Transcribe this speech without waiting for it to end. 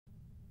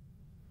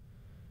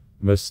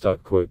Most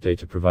stock quote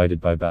data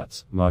provided by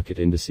BATS market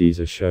indices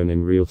are shown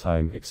in real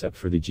time except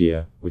for the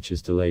GIA, which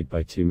is delayed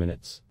by 2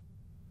 minutes.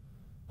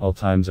 All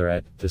times are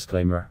at.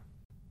 Disclaimer.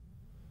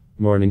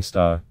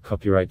 Morningstar,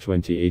 copyright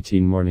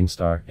 2018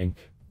 Morningstar, Inc.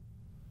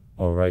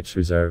 All rights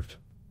reserved.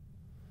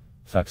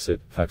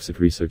 FactSet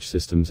Research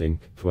Systems Inc.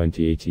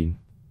 2018.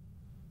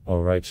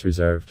 All rights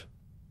reserved.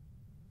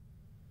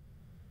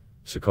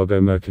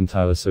 Chicago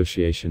Mercantile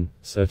Association,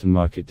 certain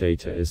market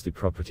data is the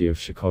property of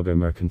Chicago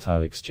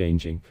Mercantile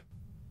Exchange Inc.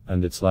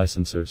 and its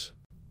licensors.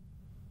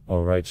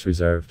 All rights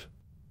reserved.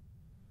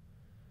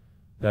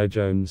 Dow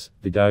Jones.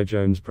 The Dow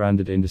Jones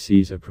branded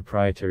indices are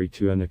proprietary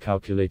to and are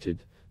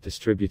calculated,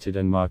 distributed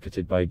and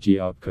marketed by G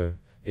Opco,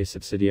 a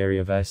subsidiary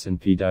of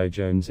S&P Dow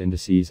Jones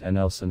Indices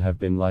NLs, and have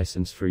been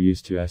licensed for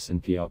use to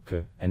S&P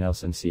Opco,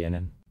 NLs and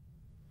CNN.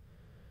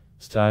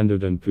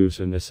 Standard & Poor's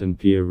and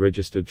S&P are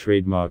registered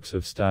trademarks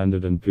of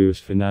Standard & Poor's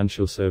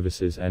Financial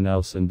Services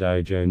NLs, and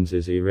Dow Jones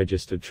is a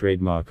registered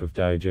trademark of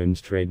Dow Jones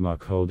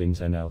Trademark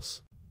Holdings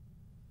NLs.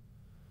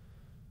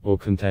 All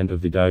content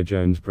of the Dow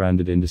Jones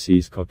branded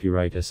indices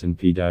copyright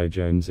S&P Dow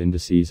Jones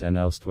Indices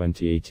NLs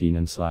 2018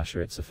 and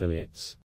 /its affiliates.